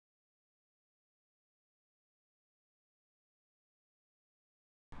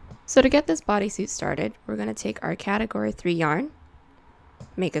So to get this bodysuit started, we're going to take our category 3 yarn,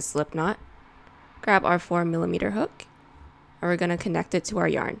 make a slip knot, grab our 4mm hook, and we're going to connect it to our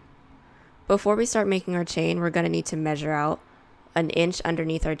yarn. Before we start making our chain, we're going to need to measure out an inch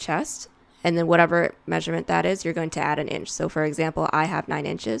underneath our chest, and then whatever measurement that is, you're going to add an inch. So for example, I have 9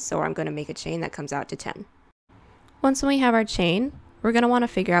 inches, so I'm going to make a chain that comes out to 10. Once we have our chain, we're going to want to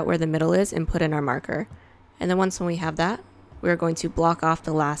figure out where the middle is and put in our marker. And then once we have that, we're going to block off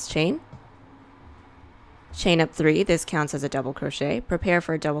the last chain up 3. This counts as a double crochet. Prepare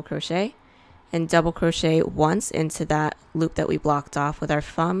for a double crochet and double crochet once into that loop that we blocked off with our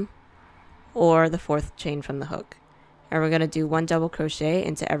thumb or the 4th chain from the hook. And we're going to do 1 double crochet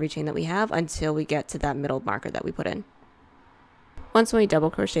into every chain that we have until we get to that middle marker that we put in. Once we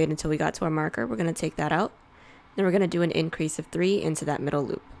double crocheted until we got to our marker, we're going to take that out. Then we're going to do an increase of 3 into that middle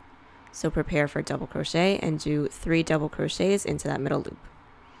loop. So prepare for a double crochet and do 3 double crochets into that middle loop.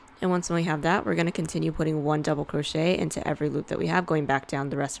 And once we have that, we're going to continue putting 1 double crochet into every loop that we have, going back down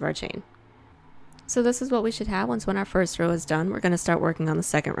the rest of our chain. So this is what we should have once when our first row is done. We're going to start working on the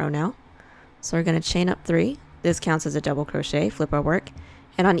second row now. So we're going to chain up 3. This counts as a double crochet, flip our work.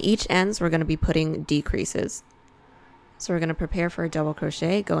 And on each ends, we're going to be putting decreases. So we're going to prepare for a double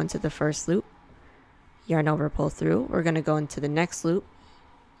crochet, go into the first loop, yarn over, pull through. We're going to go into the next loop,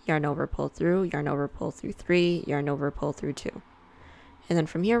 yarn over, pull through, yarn over, pull through 3, yarn over, pull through 2. And then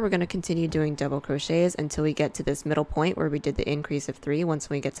from here, we're going to continue doing double crochets until we get to this middle point where we did the increase of 3. Once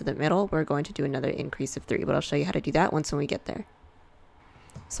we get to the middle, we're going to do another increase of 3, but I'll show you how to do that once when we get there.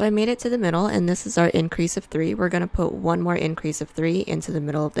 So I made it to the middle, and this is our increase of 3. We're going to put 1 more increase of 3 into the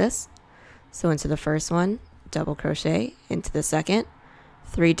middle of this. So into the first one, double crochet, into the second,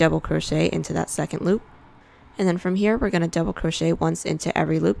 3 double crochet into that second loop. And then from here, we're going to double crochet once into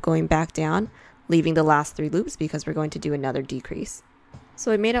every loop, going back down, leaving the last 3 loops because we're going to do another decrease.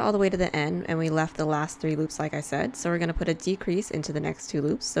 So we made it all the way to the end, and we left the last 3 loops like I said. So we're going to put a decrease into the next 2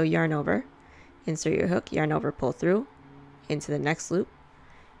 loops. So yarn over, insert your hook, yarn over, pull through, into the next loop,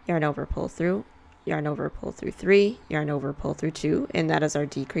 yarn over, pull through, yarn over, pull through 3, yarn over, pull through 2, and that is our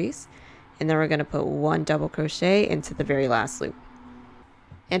decrease. And then we're going to put 1 double crochet into the very last loop.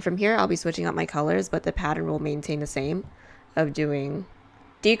 And from here, I'll be switching up my colors, but the pattern will maintain the same of doing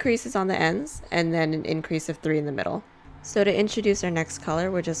decreases on the ends and then an increase of 3 in the middle. So to introduce our next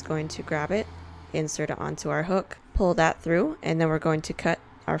color, we're just going to grab it, insert it onto our hook, pull that through, and then we're going to cut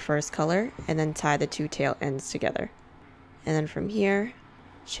our first color and then tie the 2 tail ends together. And then from here,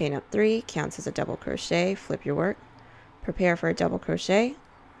 chain up 3, counts as a double crochet, flip your work, prepare for a double crochet,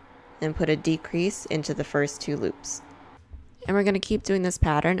 and put a decrease into the first 2 loops. And we're going to keep doing this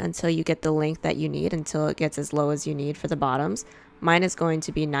pattern until you get the length that you need, until it gets as low as you need for the bottoms. Mine is going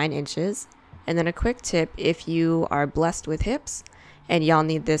to be 9 inches. And then a quick tip, if you are blessed with hips and y'all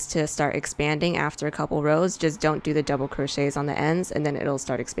need this to start expanding after a couple rows, just don't do the double crochets on the ends and then it'll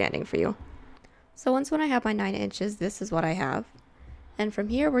start expanding for you. So once when I have my 9 inches, this is what I have. And from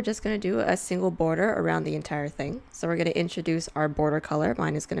here, we're just going to do a single border around the entire thing. So we're going to introduce our border color.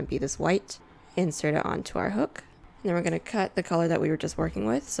 Mine is going to be this white. Insert it onto our hook. And then we're going to cut the color that we were just working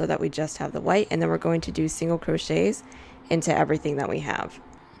with so that we just have the white. And then we're going to do single crochets into everything that we have.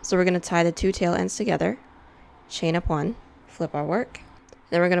 So we're going to tie the 2 tail ends together, chain up 1, flip our work.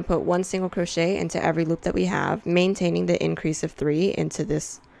 Then we're going to put 1 single crochet into every loop that we have, maintaining the increase of 3 into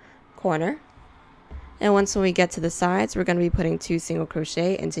this corner. And once when we get to the sides, we're going to be putting 2 single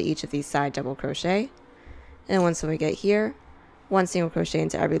crochet into each of these side double crochet. And once when we get here, 1 single crochet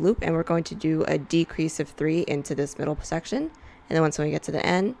into every loop, and we're going to do a decrease of 3 into this middle section. And then once when we get to the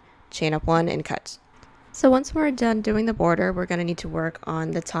end, chain up 1 and cut. So once we're done doing the border, we're going to need to work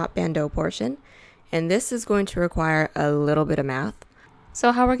on the top bandeau portion. And this is going to require a little bit of math.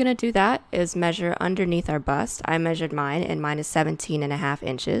 So how we're going to do that is measure underneath our bust. I measured mine, and mine is 17.5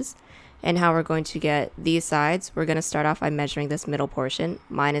 inches. And how we're going to get these sides, we're going to start off by measuring this middle portion.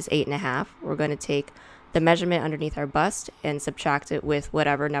 Mine is 8.5. We're going to take the measurement underneath our bust and subtract it with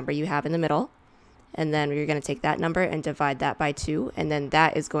whatever number you have in the middle. And then you're going to take that number and divide that by 2. And then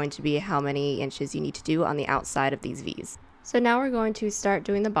that is going to be how many inches you need to do on the outside of these V's. So now we're going to start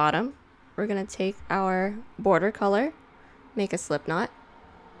doing the bottom. We're going to take our border color, make a slip knot,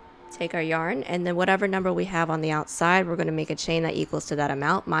 take our yarn, and then whatever number we have on the outside, we're going to make a chain that equals to that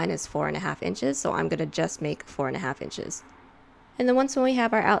amount. Mine is 4.5 inches, so I'm going to just make 4.5 inches. And then once when we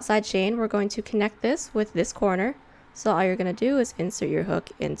have our outside chain, we're going to connect this with this corner. So all you're going to do is insert your hook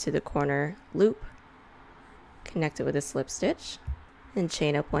into the corner loop, connect it with a slip stitch, and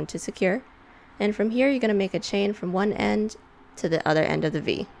chain up 1 to secure. And from here, you're going to make a chain from one end to the other end of the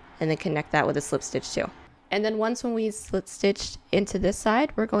V, and then connect that with a slip stitch too. And then when we slip stitched into this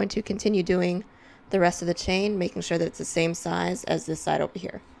side, we're going to continue doing the rest of the chain, making sure that it's the same size as this side over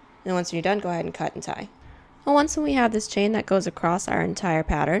here. And once you're done, go ahead and cut and tie. Well, once we have this chain that goes across our entire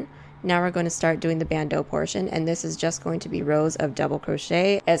pattern, now we're going to start doing the bandeau portion, and this is just going to be rows of double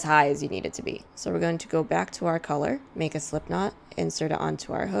crochet as high as you need it to be. So we're going to go back to our color, make a slip knot, insert it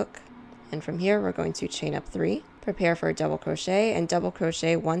onto our hook, and from here we're going to chain up 3, prepare for a double crochet, and double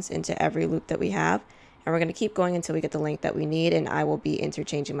crochet once into every loop that we have, and we're going to keep going until we get the length that we need, and I will be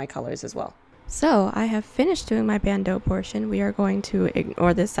interchanging my colors as well. So I have finished doing my bandeau portion. We are going to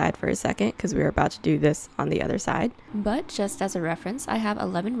ignore this side for a second because we are about to do this on the other side. But just as a reference, I have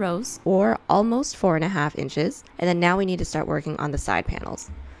 11 rows or almost 4.5 inches. And then now we need to start working on the side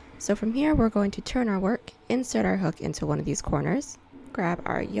panels. So from here, we're going to turn our work, insert our hook into one of these corners, grab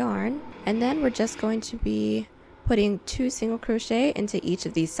our yarn, and then we're just going to be putting 2 single crochet into each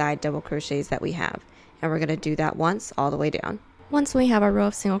of these side double crochets that we have. And we're going to do that once all the way down. Once we have our row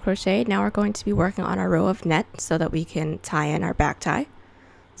of single crochet, now we're going to be working on our row of net so that we can tie in our back tie.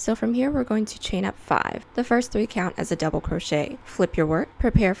 So from here, we're going to chain up 5. The first 3 count as a double crochet. Flip your work,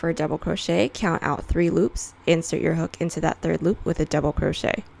 prepare for a double crochet, count out 3 loops, insert your hook into that 3rd loop with a double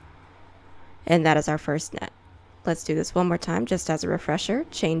crochet. And that is our first net. Let's do this one more time just as a refresher.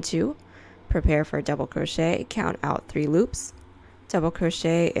 Chain 2, prepare for a double crochet, count out 3 loops, double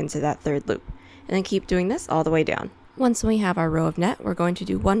crochet into that 3rd loop. And then keep doing this all the way down. Once we have our row of net, we're going to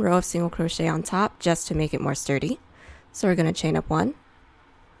do 1 row of single crochet on top just to make it more sturdy. So we're going to chain up 1,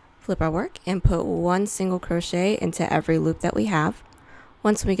 flip our work, and put 1 single crochet into every loop that we have.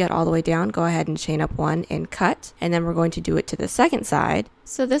 Once we get all the way down, go ahead and chain up 1 and cut, and then we're going to do it to the second side.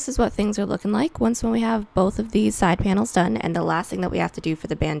 So this is what things are looking like once when we have both of these side panels done, and the last thing that we have to do for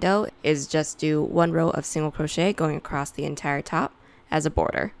the bandeau is just do 1 row of single crochet going across the entire top as a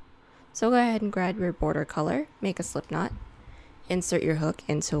border. So go ahead and grab your border color, make a slip knot, insert your hook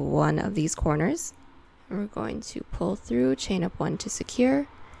into one of these corners. And we're going to pull through, chain up 1 to secure,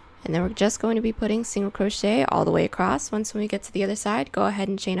 and then we're just going to be putting single crochet all the way across. Once when we get to the other side, go ahead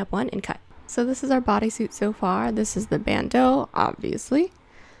and chain up 1 and cut. So this is our bodysuit so far. This is the bandeau, obviously.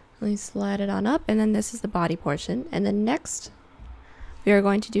 Let me slide it on up, and then this is the body portion. And then next, we are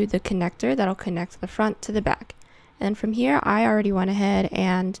going to do the connector that'll connect the front to the back. And from here, I already went ahead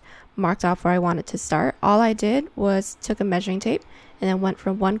and marked off where I wanted to start. All I did was took a measuring tape and then went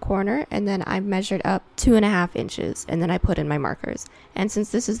from one corner, and then I measured up 2.5 inches, and then I put in my markers. And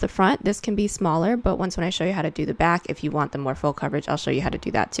since this is the front, this can be smaller, but once when I show you how to do the back, if you want the more full coverage, I'll show you how to do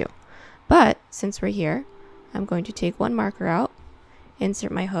that too. But since we're here, I'm going to take one marker out,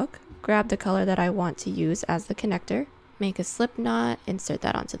 insert my hook, grab the color that I want to use as the connector, make a slip knot, insert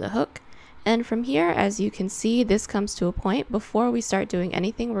that onto the hook. And from here, as you can see, this comes to a point. Before we start doing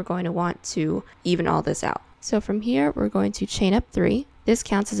anything, we're going to want to even all this out. So from here, we're going to chain up 3. This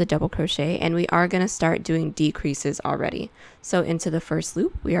counts as a double crochet, and we are going to start doing decreases already. So into the first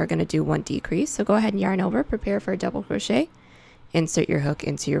loop, we are going to do 1 decrease. So go ahead and yarn over, prepare for a double crochet, insert your hook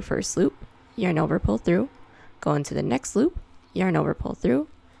into your first loop, yarn over, pull through, go into the next loop, yarn over, pull through,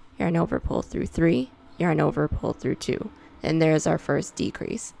 yarn over, pull through 3, yarn over, pull through 2. And there's our first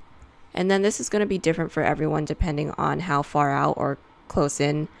decrease. And then this is going to be different for everyone depending on how far out or close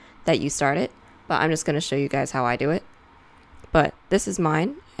in that you start it. But I'm just going to show you guys how I do it. But this is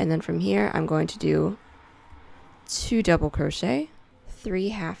mine. And then from here, I'm going to do 2 double crochet, 3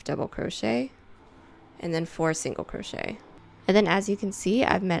 half double crochet, and then 4 single crochet. And then as you can see,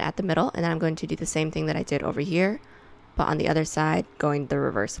 I've met at the middle, and then I'm going to do the same thing that I did over here, but on the other side, going the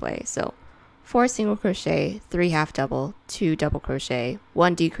reverse way. So 4 single crochet, 3 half double, 2 double crochet,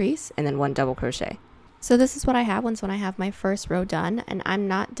 1 decrease, and then 1 double crochet. So this is what I have when I have my first row done, and I'm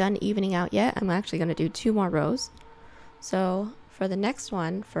not done evening out yet. I'm actually going to do 2 more rows. So for the next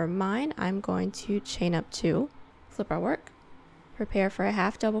one, for mine, I'm going to chain up 2, flip our work, prepare for a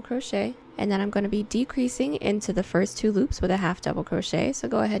half double crochet, and then I'm going to be decreasing into the first 2 loops with a half double crochet. So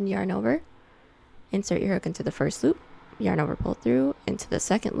go ahead and yarn over, insert your hook into the first loop, yarn over, pull through, into the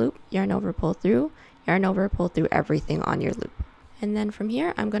second loop, yarn over, pull through, yarn over, pull through everything on your loop. And then from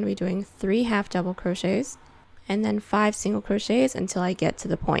here, I'm going to be doing 3 half double crochets and then 5 single crochets until I get to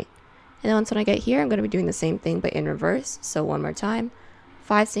the point. And then once when I get here, I'm going to be doing the same thing but in reverse. So one more time,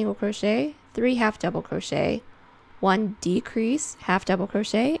 5 single crochet, 3 half double crochet, 1 decrease, half double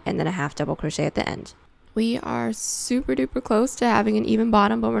crochet, and then a half double crochet at the end. We are super duper close to having an even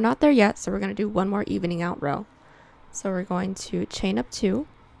bottom, but we're not there yet. So we're going to do 1 more evening out row. So we're going to chain up 2,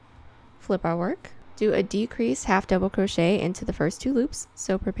 flip our work, do a decrease half double crochet into the first 2 loops.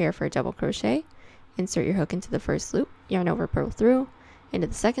 So prepare for a double crochet, insert your hook into the first loop, yarn over, pull through, into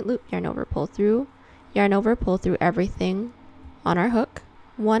the second loop, yarn over, pull through, yarn over, pull through everything on our hook,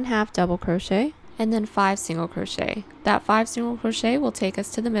 1/2 double crochet, and then 5 single crochet. That 5 single crochet will take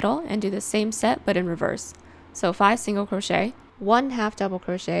us to the middle and do the same set but in reverse. So 5 single crochet, 1/2 double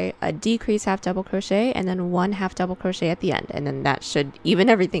crochet, a decrease half double crochet, and then 1/2 double crochet at the end, and then that should even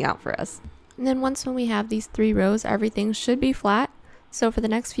everything out for us. And then once when we have these 3 rows, everything should be flat. So for the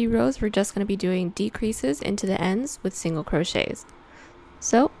next few rows, we're just going to be doing decreases into the ends with single crochets.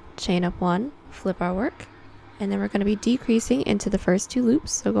 So chain up 1, flip our work, and then we're going to be decreasing into the first 2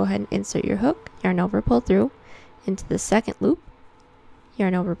 loops. So go ahead and insert your hook, yarn over, pull through into the second loop,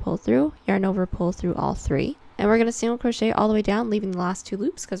 yarn over, pull through, yarn over, pull through all 3. And we're going to single crochet all the way down, leaving the last 2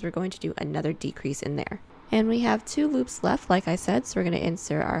 loops because we're going to do another decrease in there. And we have 2 loops left, like I said, so we're going to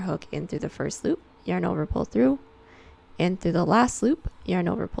insert our hook in through the first loop, yarn over, pull through, in through the last loop, yarn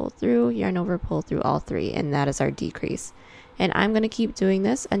over, pull through, yarn over, pull through all 3, and that is our decrease. And I'm going to keep doing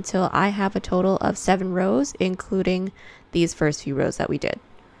this until I have a total of 7 rows, including these first few rows that we did,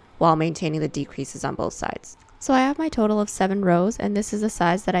 while maintaining the decreases on both sides. So I have my total of 7 rows, and this is the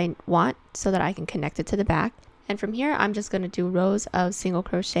size that I want so that I can connect it to the back. And from here, I'm just going to do rows of single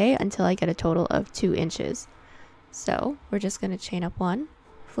crochet until I get a total of 2 inches. So we're just going to chain up 1,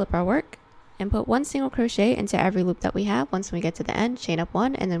 flip our work, and put 1 single crochet into every loop that we have. Once we get to the end, chain up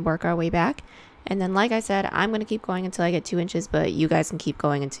 1, and then work our way back. And then, like I said, I'm going to keep going until I get 2 inches, but you guys can keep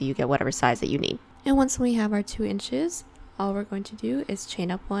going until you get whatever size that you need. And once we have our 2 inches, all we're going to do is chain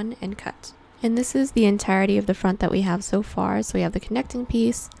up 1 and cut. And this is the entirety of the front that we have so far. So we have the connecting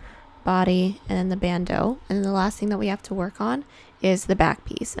piece, body, and then the bandeau. And then the last thing that we have to work on is the back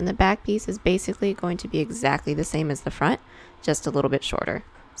piece. And the back piece is basically going to be exactly the same as the front, just a little bit shorter.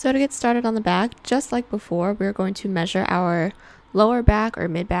 So to get started on the back, just like before, we're going to measure our lower back or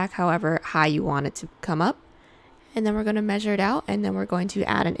mid back, however high you want it to come up. And then we're going to measure it out, and then we're going to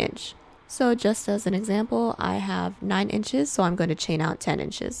add an inch. So just as an example, I have 9 inches, so I'm going to chain out 10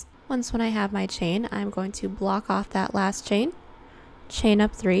 inches. Once when I have my chain, I'm going to block off that last chain, chain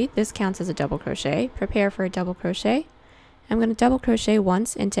up 3, this counts as a double crochet, prepare for a double crochet. I'm going to double crochet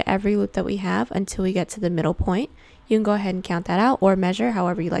once into every loop that we have until we get to the middle point. You can go ahead and count that out or measure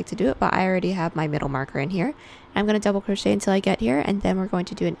however you like to do it, but I already have my middle marker in here. I'm going to double crochet until I get here, and then we're going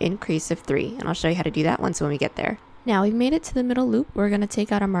to do an increase of 3, and I'll show you how to do that once when we get there. Now we've made it to the middle loop. We're going to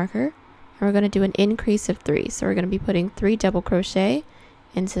take out our marker, and we're going to do an increase of 3. So we're going to be putting 3 double crochet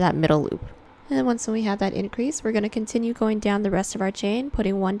into that middle loop. And then once we have that increase, we're going to continue going down the rest of our chain,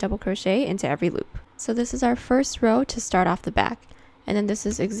 putting 1 double crochet into every loop. So this is our first row to start off the back. And then this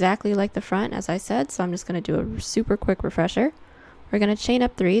is exactly like the front, as I said, so I'm just going to do a super quick refresher. We're going to chain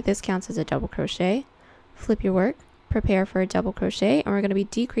up 3, this counts as a double crochet, flip your work, prepare for a double crochet, and we're going to be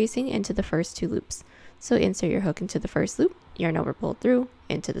decreasing into the first 2 loops. So insert your hook into the first loop, yarn over, pull through,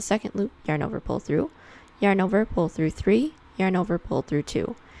 into the second loop, yarn over, pull through, yarn over, pull through 3, yarn over, pull through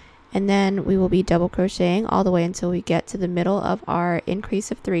 2. And then we will be double crocheting all the way until we get to the middle of our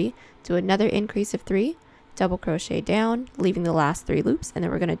increase of 3, do another increase of 3, double crochet down, leaving the last 3 loops, and then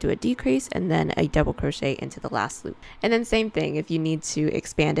we're going to do a decrease and then a double crochet into the last loop. And then same thing, if you need to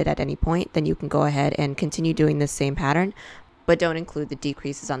expand it at any point, then you can go ahead and continue doing this same pattern, but don't include the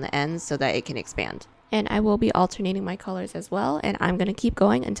decreases on the ends so that it can expand. And I will be alternating my colors as well, and I'm going to keep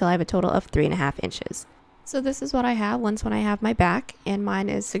going until I have a total of 3.5 inches. So this is what I have once when I have my back, and mine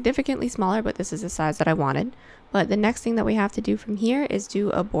is significantly smaller, but this is the size that I wanted. But the next thing that we have to do from here is do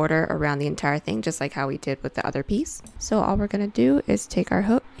a border around the entire thing, just like how we did with the other piece. So all we're going to do is take our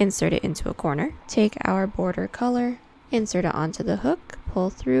hook, insert it into a corner, take our border color, insert it onto the hook, pull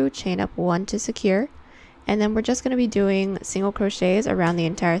through, chain up 1 to secure, and then we're just going to be doing single crochets around the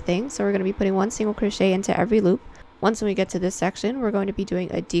entire thing. So we're going to be putting 1 single crochet into every loop. Once we get to this section, we're going to be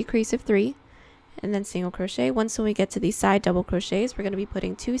doing a decrease of 3, and then single crochet. Once when we get to these side double crochets, we're going to be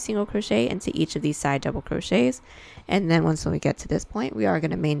putting 2 single crochet into each of these side double crochets. And then once when we get to this point, we are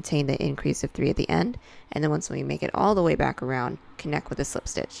going to maintain the increase of 3 at the end. And then once we make it all the way back around, connect with a slip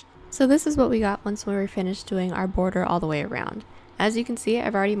stitch. So this is what we got once we were finished doing our border all the way around. As you can see,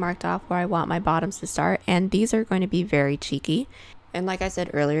 I've already marked off where I want my bottoms to start, and these are going to be very cheeky. And like I said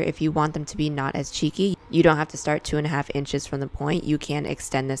earlier, if you want them to be not as cheeky, you don't have to start 2.5 inches from the point. You can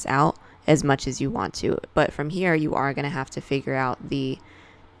extend this out as much as you want to, but from here you are going to have to figure out the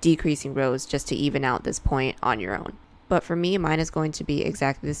decreasing rows just to even out this point on your own. But for me, mine is going to be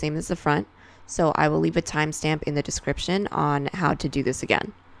exactly the same as the front, so I will leave a timestamp in the description on how to do this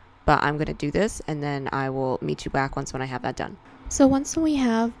again. But I'm going to do this, and then I will meet you back once when I have that done. So once we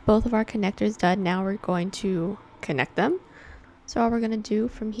have both of our connectors done, now we're going to connect them. So all we're going to do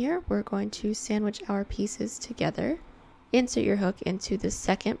from here, we're going to sandwich our pieces together. insert your hook into the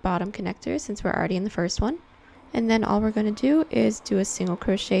second bottom connector since we're already in the first one. And then all we're going to do is do a single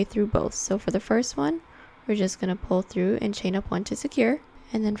crochet through both. So for the first one, we're just going to pull through and chain up one to secure.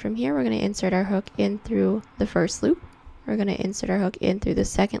 And then from here, we're going to insert our hook in through the first loop. We're going to insert our hook in through the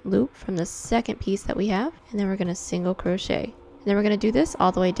second loop from the second piece that we have. And then we're going to single crochet. And then we're going to do this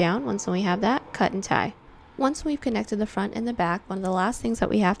all the way down. Once we have that, cut and tie. Once we've connected the front and the back, one of the last things that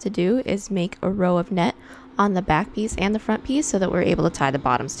we have to do is make a row of net on the back piece and the front piece so that we're able to tie the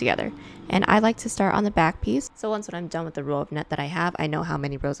bottoms together. And I like to start on the back piece. So once when I'm done with the row of net that I have, I know how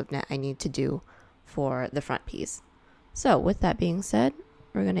many rows of net I need to do for the front piece. So with that being said,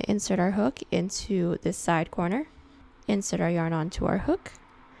 we're going to insert our hook into this side corner, insert our yarn onto our hook,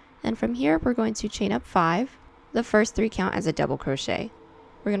 and from here we're going to chain up 5. The first 3 count as a double crochet.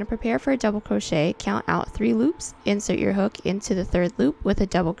 We're going to prepare for a double crochet, count out 3 loops, insert your hook into the third loop with a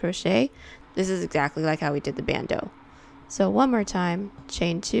double crochet. This is exactly like how we did the bandeau. So one more time,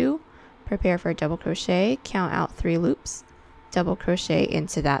 chain 2, prepare for a double crochet, count out 3 loops, double crochet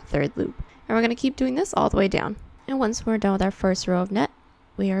into that third loop. And we're going to keep doing this all the way down. And once we're done with our first row of net,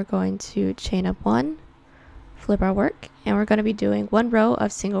 we are going to chain up 1, flip our work, and we're going to be doing 1 row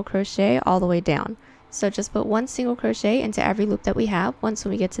of single crochet all the way down. So just put 1 single crochet into every loop that we have. Once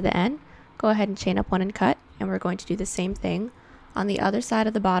when we get to the end, go ahead and chain up 1 and cut, and we're going to do the same thing on the other side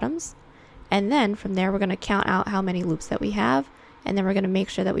of the bottoms. And then from there, we're going to count out how many loops that we have, and then we're going to make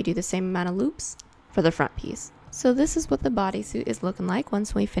sure that we do the same amount of loops for the front piece. So this is what the bodysuit is looking like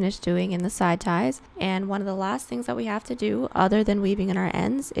once we finish doing in the side ties. And one of the last things that we have to do, other than weaving in our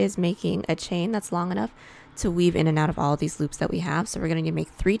ends, is making a chain that's long enough to weave in and out of all of these loops that we have. So we're going to make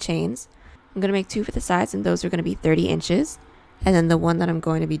 3 chains. I'm going to make 2 for the sides, and those are going to be 30 inches. And then the one that I'm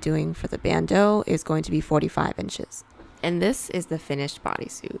going to be doing for the bandeau is going to be 45 inches. And this is the finished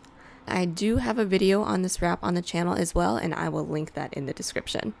bodysuit. I do have a video on this wrap on the channel as well, and I will link that in the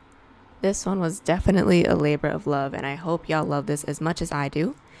description. This one was definitely a labor of love, and I hope y'all love this as much as I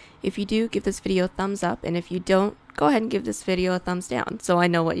do. If you do, give this video a thumbs up, and if you don't, go ahead and give this video a thumbs down so I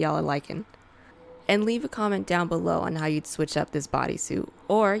know what y'all are liking. And leave a comment down below on how you'd switch up this bodysuit,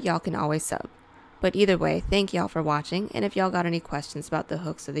 or y'all can always sub. But either way, thank y'all for watching, and if y'all got any questions about the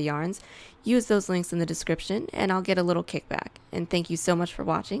hooks or the yarns, use those links in the description and I'll get a little kickback. And thank you so much for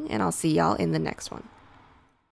watching, and I'll see y'all in the next one.